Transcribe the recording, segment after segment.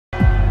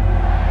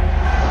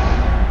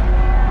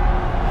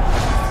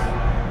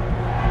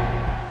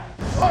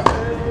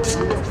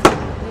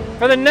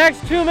For the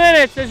next 2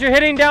 minutes, as you're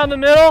hitting down the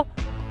middle,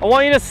 I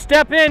want you to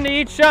step into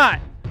each shot.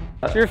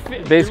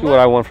 Basically what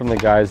I want from the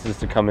guys is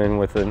to come in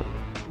with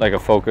a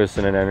focus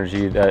and an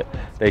energy that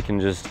they can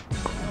just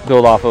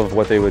build off of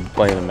what they would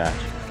play in a match.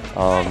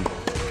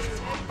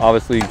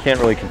 Obviously, you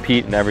can't really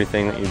compete in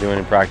everything that you're doing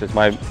in practice.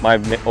 My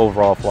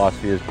overall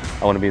philosophy is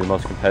I want to be the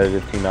most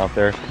competitive team out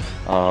there,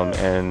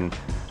 and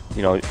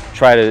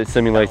try to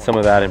simulate some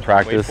of that in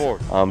practice.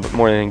 But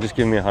more than anything, just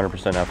give me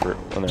 100% effort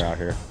when they're out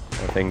here.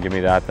 If they can give me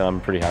that, then I'm a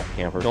pretty happy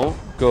camper. Don't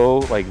go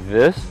like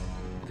this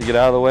to get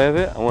out of the way of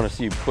it. I want to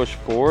see you push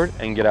forward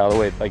and get out of the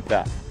way like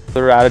that.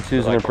 Their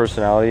attitudes and their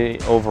personality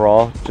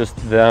overall, just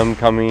them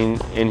coming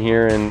in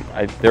here and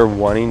they're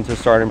wanting to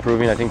start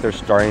improving. I think they're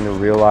starting to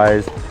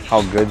realize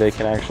how good they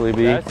can actually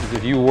be.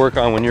 If you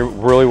when you're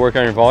really working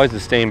on your volleys,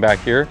 is staying back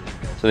here.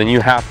 So then you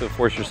have to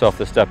force yourself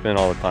to step in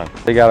all the time.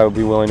 They got to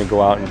be willing to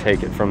go out and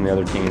take it from the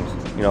other teams.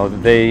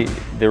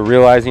 They're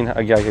realizing,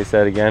 like I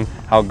said again,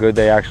 how good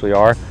they actually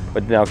are.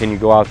 But now, can you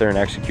go out there and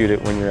execute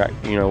it when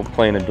you're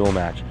playing a dual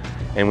match?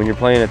 And when you're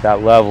playing at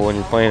that level, and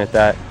you're playing at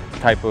that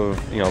type of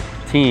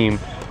team,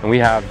 and we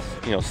have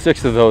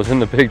 6 of those in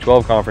the Big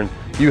 12 conference,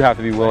 you have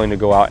to be willing to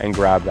go out and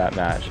grab that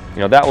match.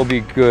 That will be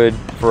good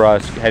for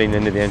us heading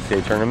into the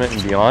NCAA tournament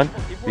and beyond,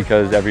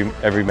 because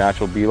every match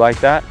will be like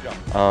that.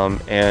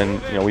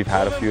 And we've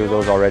had a few of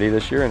those already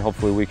this year, and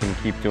hopefully we can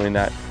keep doing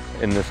that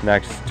in this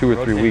next 2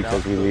 or 3 weeks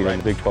as we lead in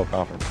the Big 12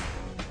 conference.